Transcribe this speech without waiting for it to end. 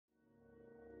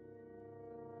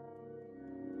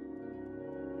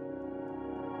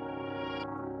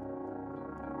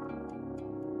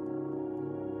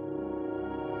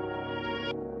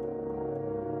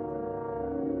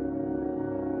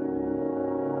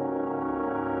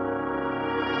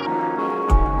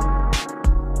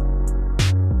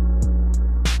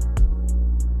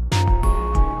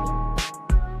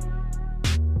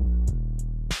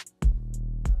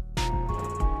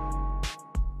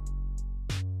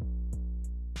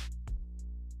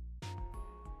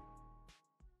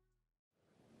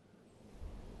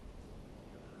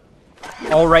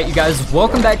Alright you guys,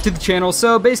 welcome back to the channel.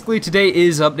 So basically today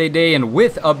is update day, and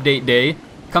with update day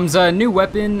comes a new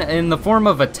weapon in the form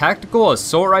of a tactical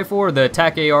assault rifle, or the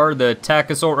TAC AR, the TAC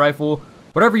assault rifle,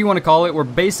 whatever you want to call it. We're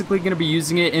basically going to be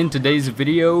using it in today's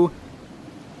video.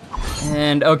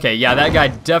 And okay, yeah, that guy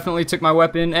definitely took my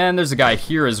weapon, and there's a guy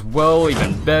here as well,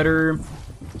 even better.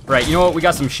 Right, you know what, we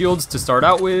got some shields to start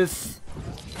out with.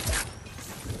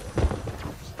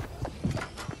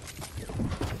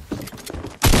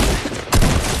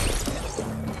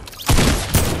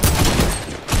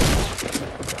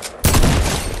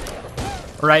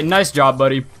 Alright, nice job,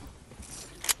 buddy.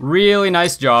 Really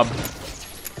nice job.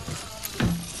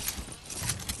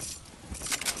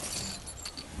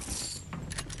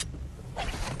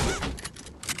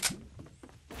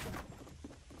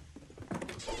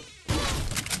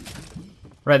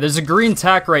 Right, there's a green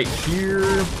tack right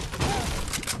here.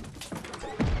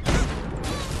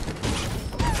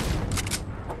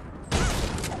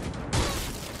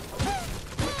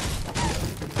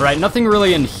 Right, nothing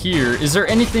really in here. Is there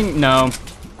anything? No.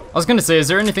 I was gonna say, is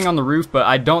there anything on the roof? But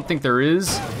I don't think there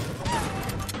is.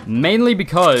 Mainly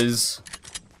because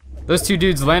those two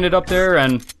dudes landed up there,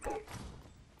 and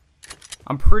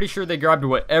I'm pretty sure they grabbed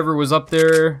whatever was up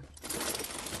there.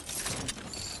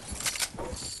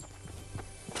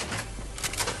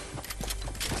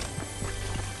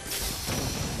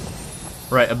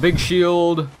 Right, a big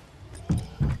shield.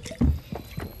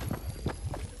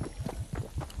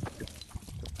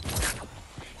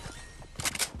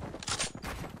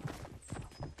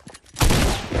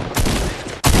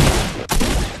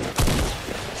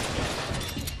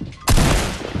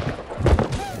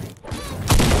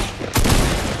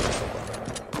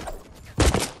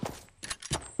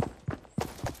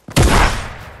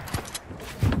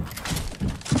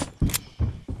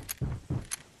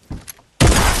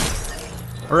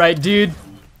 Alright, dude.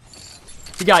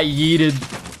 He got yeeted.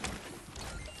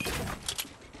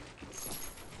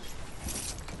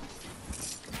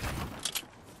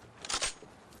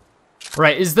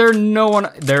 Right, is there no one?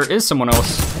 There is someone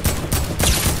else.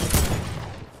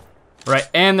 Right,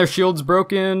 and their shield's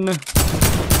broken.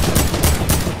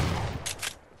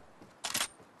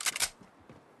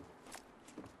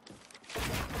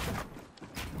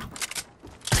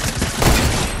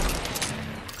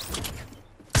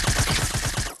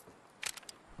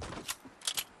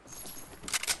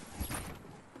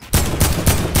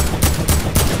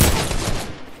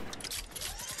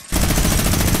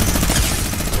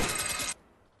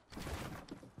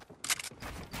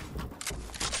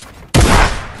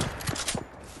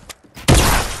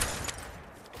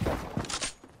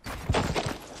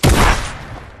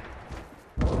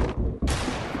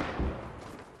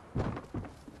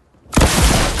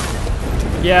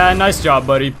 Yeah, nice job,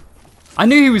 buddy. I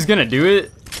knew he was gonna do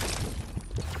it.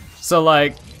 So,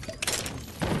 like,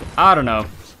 I don't know.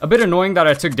 A bit annoying that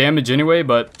I took damage anyway,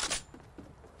 but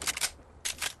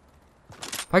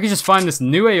if I could just find this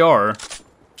new AR.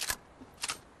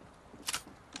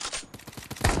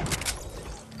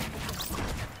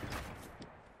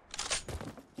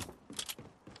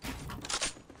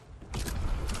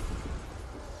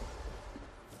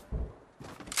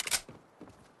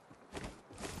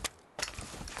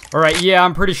 Alright, yeah,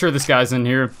 I'm pretty sure this guy's in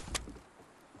here.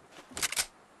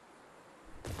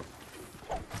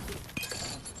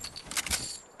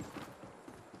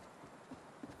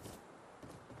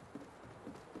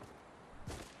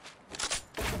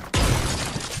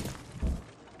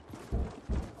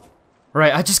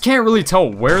 Right, I just can't really tell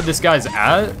where this guy's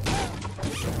at.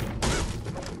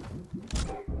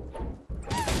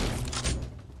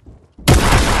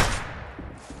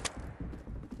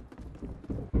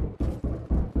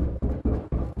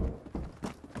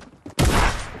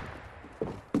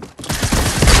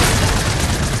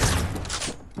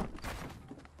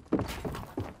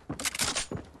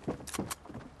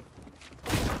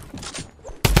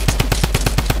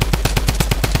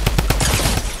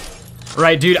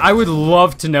 Right, dude, I would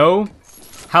love to know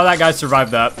how that guy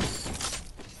survived that.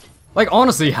 Like,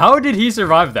 honestly, how did he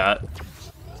survive that?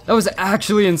 That was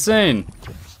actually insane.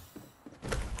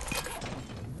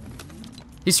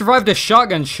 He survived a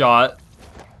shotgun shot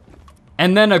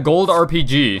and then a gold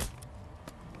RPG.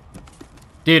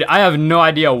 Dude, I have no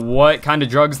idea what kind of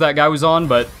drugs that guy was on,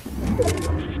 but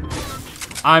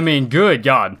I mean, good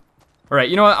God. Alright,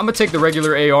 you know what? I'm gonna take the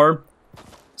regular AR.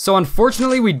 So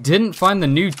unfortunately, we didn't find the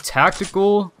new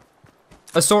tactical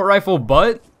assault rifle,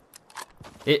 but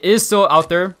it is still out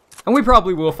there, and we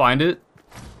probably will find it.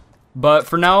 But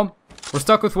for now, we're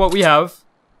stuck with what we have.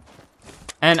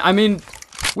 And I mean,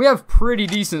 we have pretty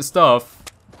decent stuff.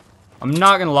 I'm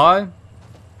not gonna lie.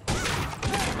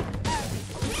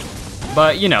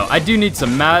 But, you know, I do need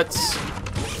some mats.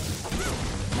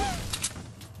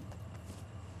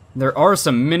 There are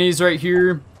some minis right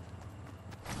here.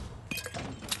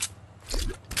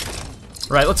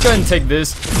 Right, let's go ahead and take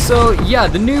this. So, yeah,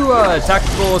 the new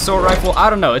tactical assault rifle, I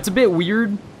don't know. It's a bit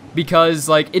weird because,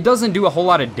 like, it doesn't do a whole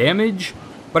lot of damage,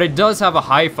 but it does have a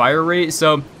high fire rate.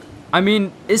 So, I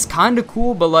mean, it's kind of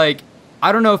cool, but, like,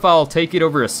 I don't know if I'll take it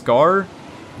over a SCAR.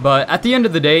 But at the end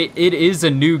of the day, it is a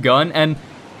new gun, and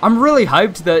I'm really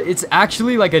hyped that it's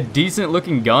actually, like, a decent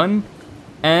looking gun.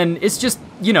 And it's just,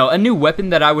 you know, a new weapon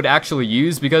that I would actually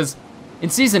use, because in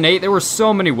Season 8, there were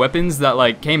so many weapons that,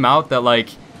 like, came out that, like,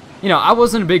 you know, I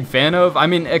wasn't a big fan of. I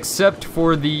mean, except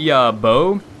for the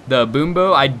bow, the boom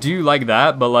bow, I do like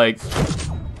that, but, like,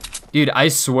 dude, I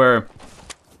swear,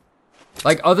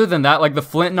 like, other than that, like, the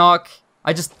flintlock,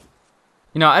 I just,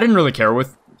 you know, I didn't really care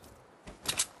with.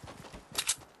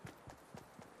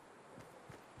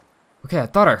 Okay, I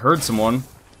thought I heard someone.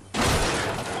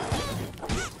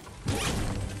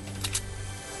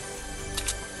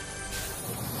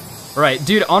 Right,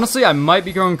 dude, honestly, I might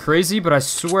be going crazy, but I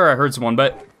swear I heard someone.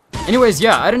 But anyways,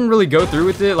 yeah, I didn't really go through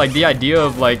with it. Like, the idea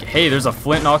of, like, hey, there's a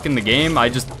flintlock in the game, I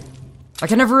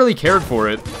never really cared for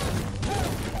it.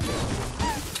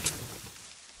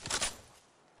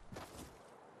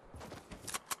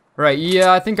 Right,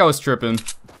 yeah, I think I was tripping.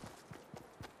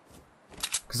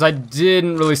 Because I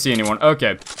didn't really see anyone.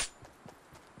 Okay.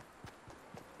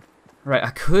 Right, I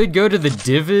could go to the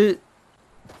divot,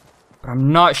 but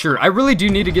I'm not sure. I really do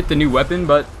need to get the new weapon,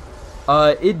 but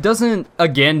it doesn't,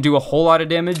 again, do a whole lot of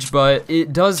damage, but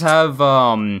it does have,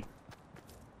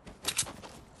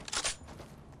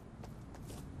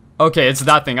 okay, it's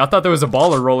that thing. I thought there was a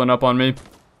baller rolling up on me.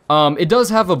 It does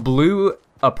have a blue,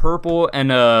 a purple,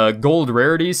 and a gold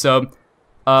rarity, so,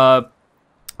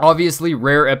 obviously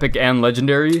rare, epic, and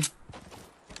legendary.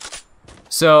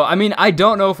 So, I mean, I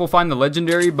don't know if we'll find the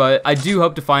legendary, but I do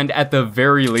hope to find, at the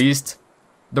very least,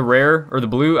 the rare, or the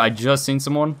blue. I just seen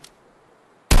someone.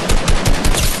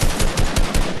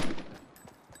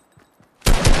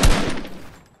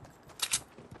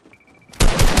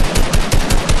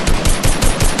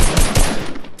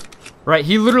 Right,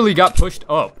 he literally got pushed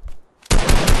up.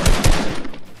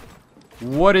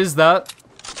 What is that?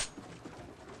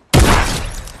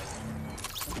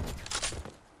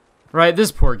 Right,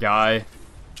 this poor guy.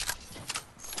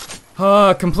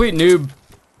 Complete noob.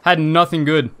 Had nothing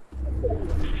good.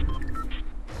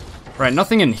 Right,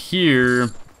 nothing in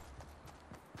here.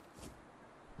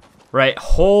 Right,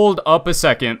 hold up a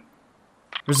second.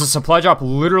 There's a supply drop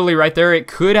literally right there. It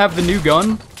could have the new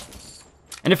gun.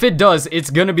 And if it does, it's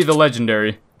gonna be the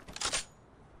legendary.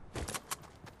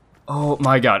 Oh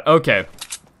my god, okay.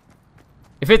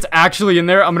 If it's actually in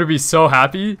there, I'm gonna be so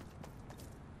happy.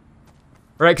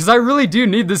 Right, because I really do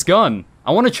need this gun.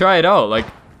 I want to try it out. Like,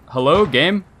 hello,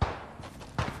 game?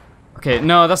 Okay,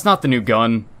 no, that's not the new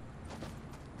gun.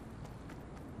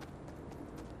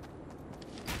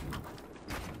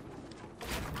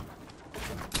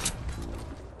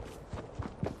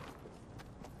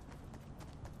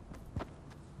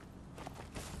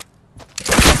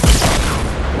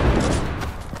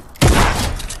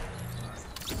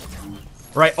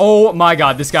 Right, oh my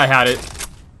god, this guy had it.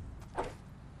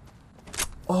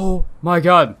 Oh my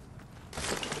god.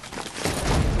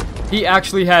 He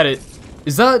actually had it.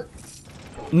 Is that...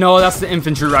 No, that's the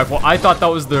infantry rifle. I thought that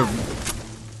was the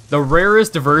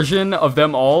rarest version of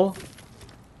them all.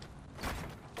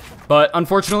 But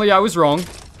unfortunately, I was wrong.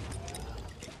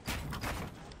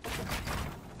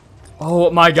 Oh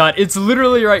my god, it's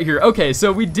literally right here. Okay,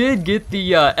 so we did get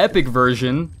the epic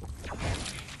version.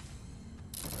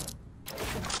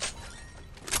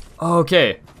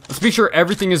 Okay, let's be sure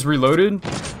everything is reloaded.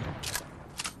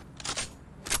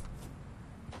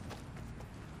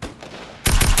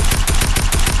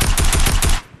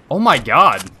 Oh my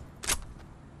god.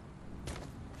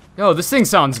 Yo, this thing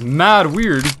sounds mad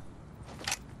weird.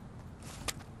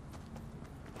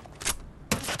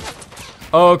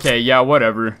 Okay, yeah,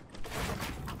 whatever.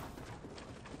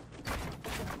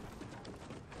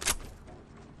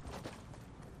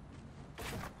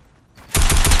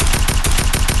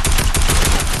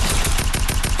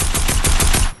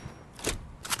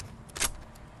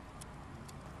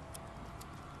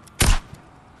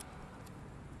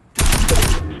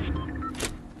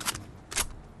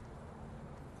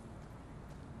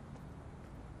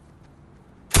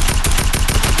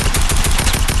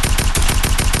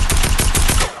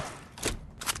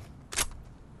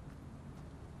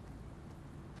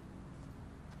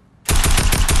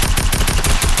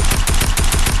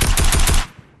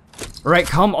 Right,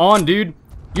 come on, dude.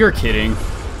 You're kidding.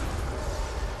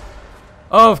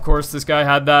 Oh, of course, this guy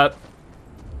had that.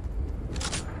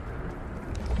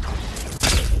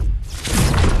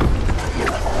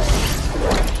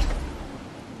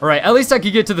 Alright, at least I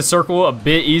could get to the circle a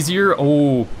bit easier.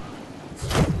 Oh.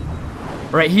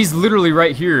 Alright, he's literally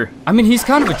right here. I mean, he's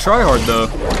kind of a tryhard, though.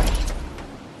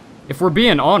 If we're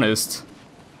being honest.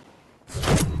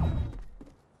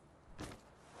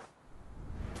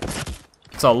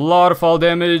 It's a lot of fall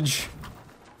damage.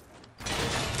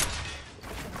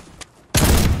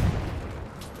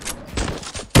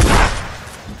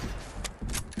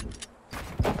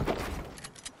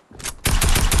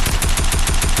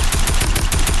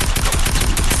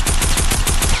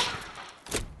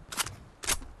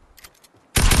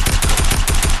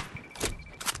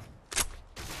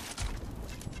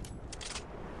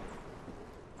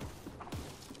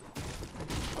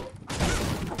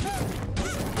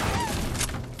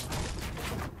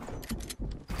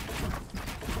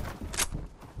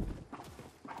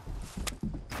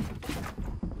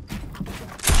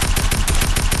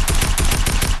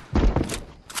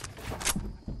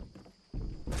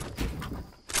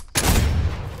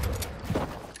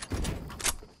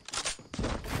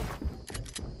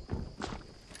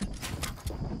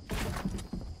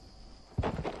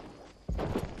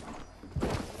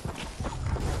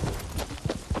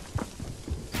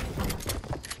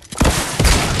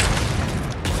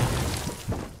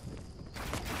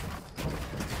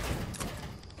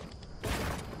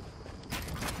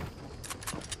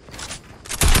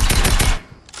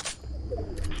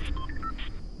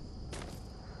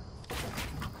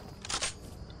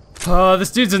 This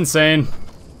dude's insane.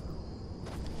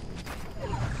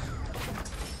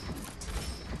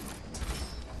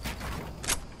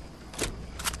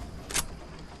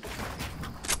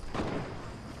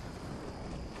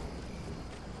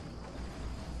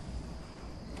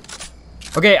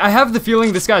 Okay, I have the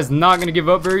feeling this guy's not gonna give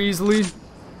up very easily.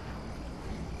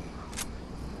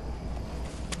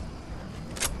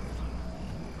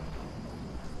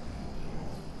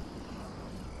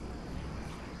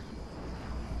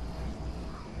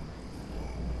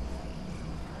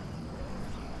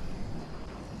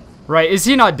 Right, is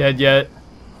he not dead yet?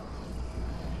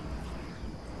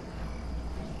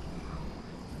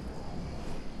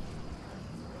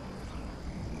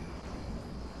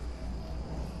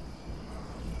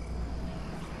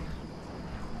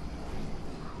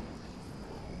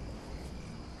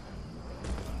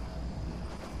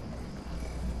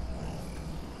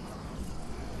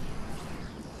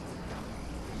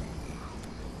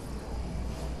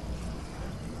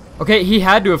 Okay, he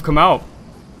had to have come out.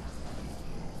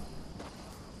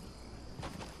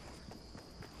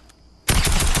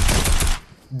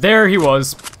 There he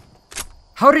was.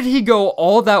 How did he go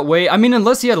all that way? I mean,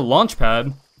 unless he had a launch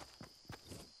pad.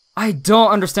 I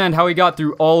don't understand how he got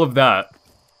through all of that.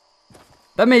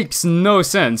 That makes no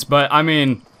sense, but I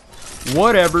mean,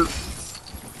 whatever.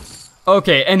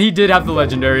 Okay, and he did have the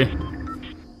legendary.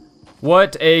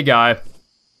 What a guy.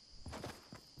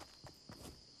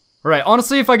 Alright,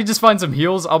 honestly, if I could just find some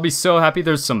heals, I'll be so happy.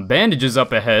 There's some bandages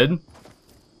up ahead.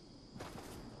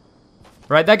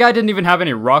 Right, that guy didn't even have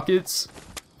any rockets.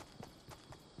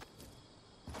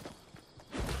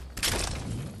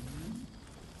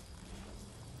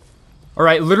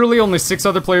 Alright, literally only 6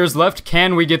 other players left.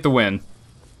 Can we get the win?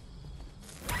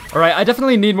 Alright, I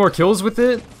definitely need more kills with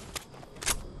it.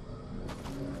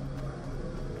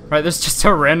 Alright, there's just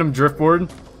a random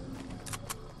driftboard.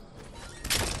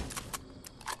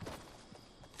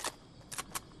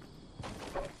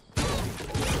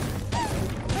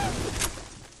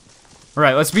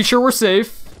 Alright, let's be sure we're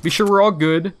safe. Be sure we're all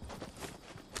good.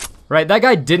 Right, that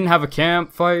guy didn't have a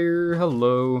campfire.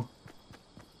 Hello.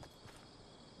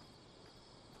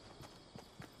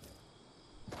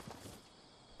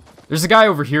 There's a guy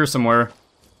over here somewhere.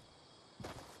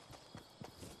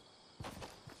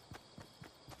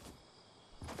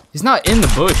 He's not in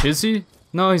the bush, is he?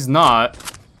 No, he's not.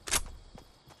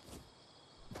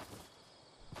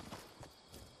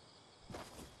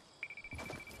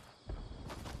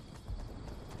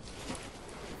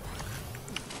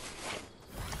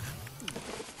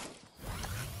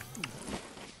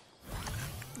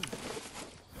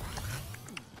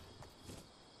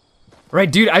 Right,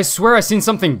 dude, I swear I seen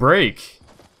something break.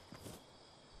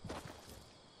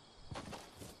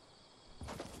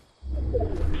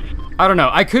 I don't know,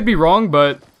 I could be wrong,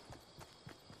 but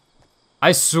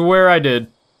I swear I did.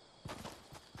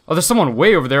 Oh, there's someone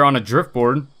way over there on a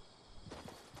driftboard.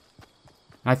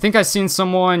 I think I seen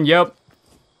someone, yep.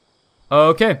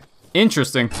 Okay,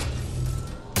 interesting.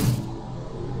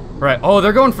 Right, oh,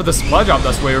 they're going for the supply drop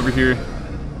that's way over here.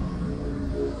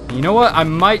 You know what, I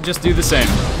might just do the same.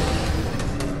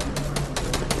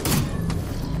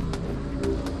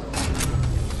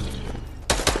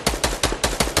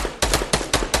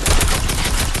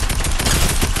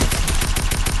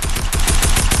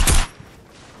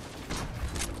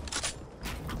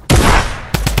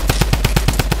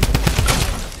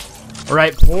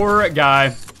 Alright, poor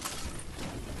guy.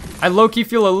 I low-key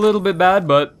feel a little bit bad,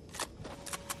 but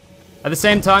at the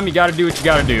same time, you gotta do what you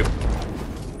gotta do.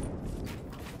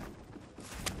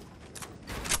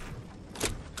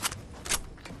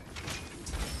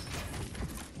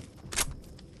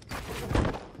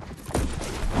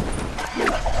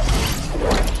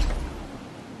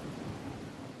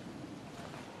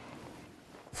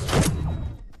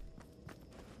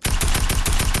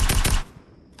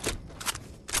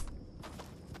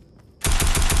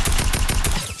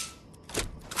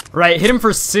 Right, hit him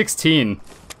for 16.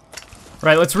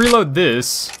 Right, let's reload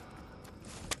this.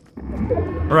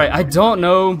 Right, I don't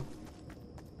know.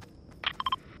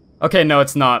 Okay, no,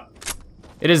 it's not.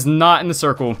 It is not in the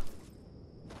circle.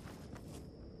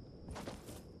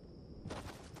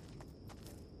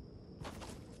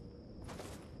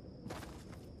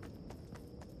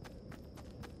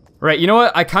 Right, you know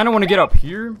what? I kind of want to get up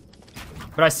here,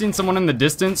 but I seen someone in the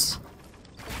distance.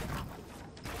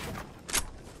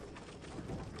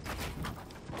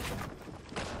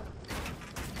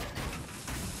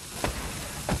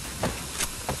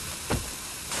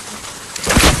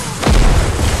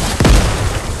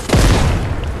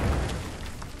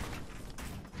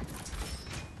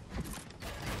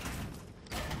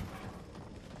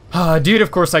 Dude,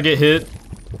 of course I get hit.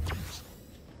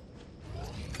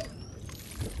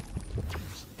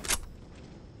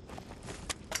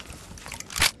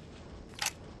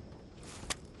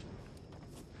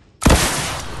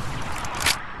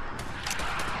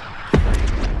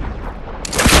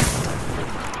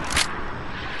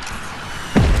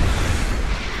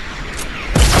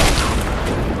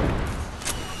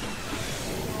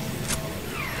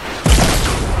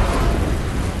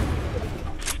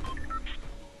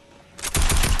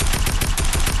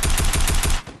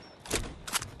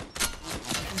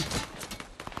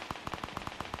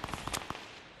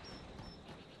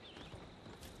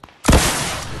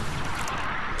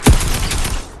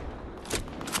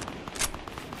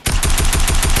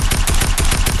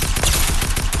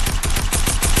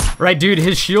 Right, dude,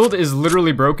 his shield is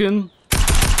literally broken.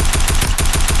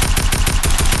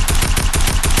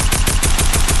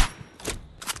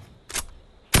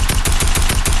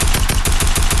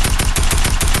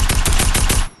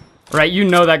 Right, you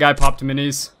know that guy popped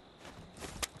minis.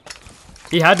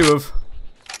 He had to have.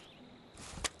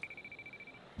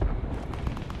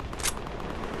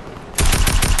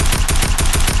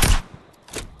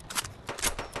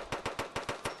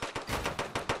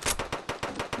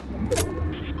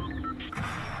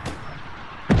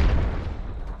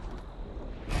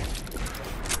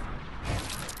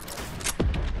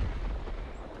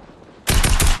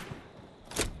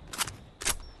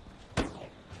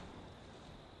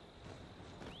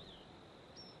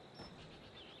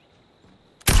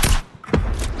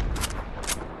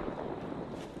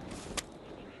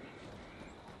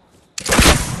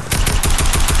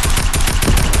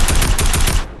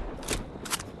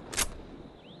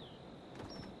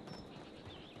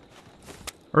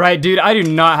 Right, dude, I do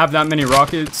not have that many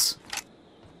rockets.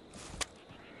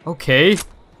 Okay.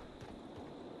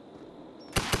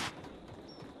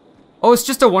 Oh, it's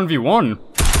just a 1v1.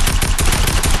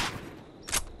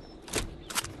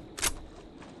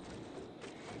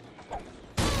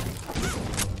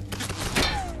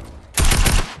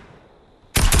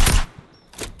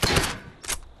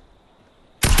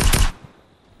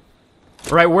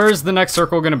 Right, where's the next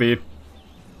circle gonna be?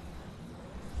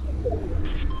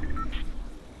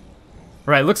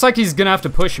 Right, looks like he's gonna have to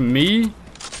push me.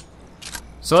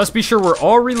 So let's be sure we're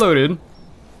all reloaded.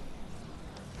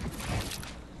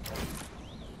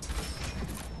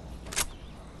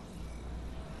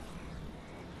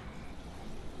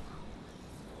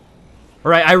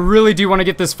 Alright, I really do want to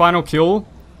get this final kill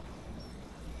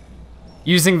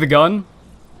using the gun.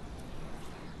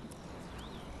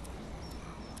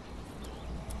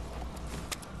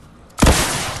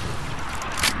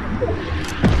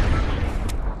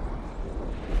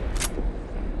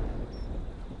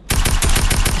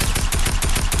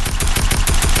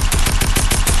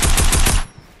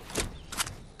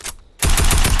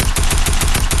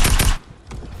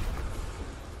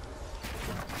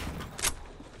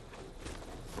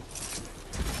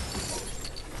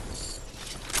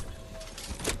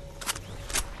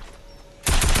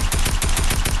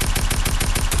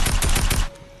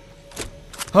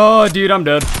 Oh, dude, I'm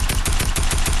dead.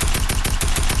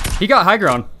 He got high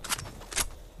ground.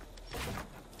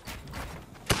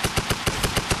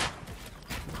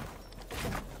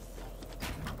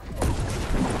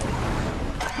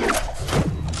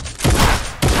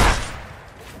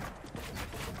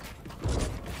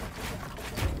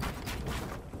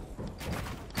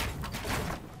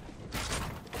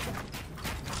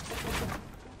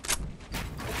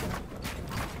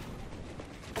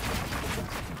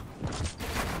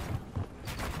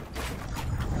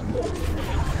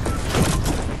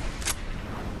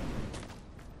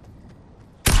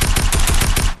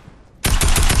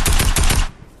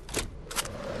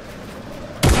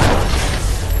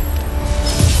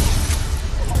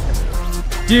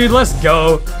 Dude, let's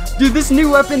go. Dude, this new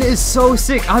weapon is so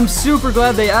sick. I'm super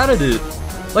glad they added it.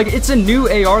 Like, it's a new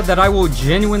AR that I will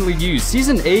genuinely use.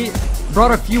 Season 8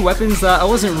 brought a few weapons that I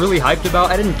wasn't really hyped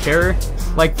about. I didn't care.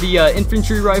 Like the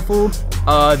infantry rifle,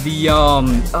 the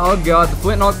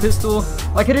flintlock pistol.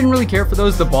 Like, I didn't really care for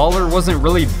those. The baller wasn't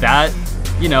really that,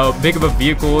 you know, big of a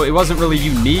vehicle. It wasn't really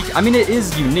unique. I mean, it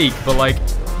is unique, but like,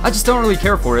 I just don't really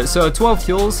care for it. So 12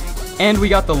 kills, and we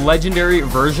got the legendary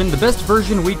version, the best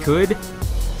version we could.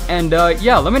 And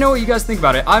yeah, let me know what you guys think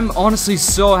about it. I'm honestly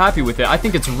so happy with it. I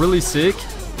think it's really sick.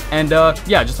 And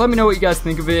yeah, just let me know what you guys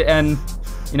think of it. And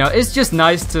you know, it's just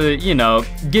nice to, you know,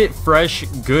 get fresh,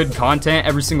 good content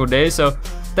every single day. So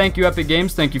thank you, Epic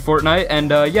Games. Thank you, Fortnite.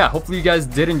 And yeah, hopefully you guys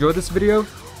did enjoy this video.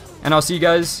 And I'll see you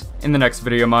guys in the next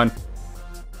video, man.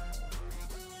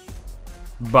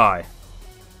 Bye.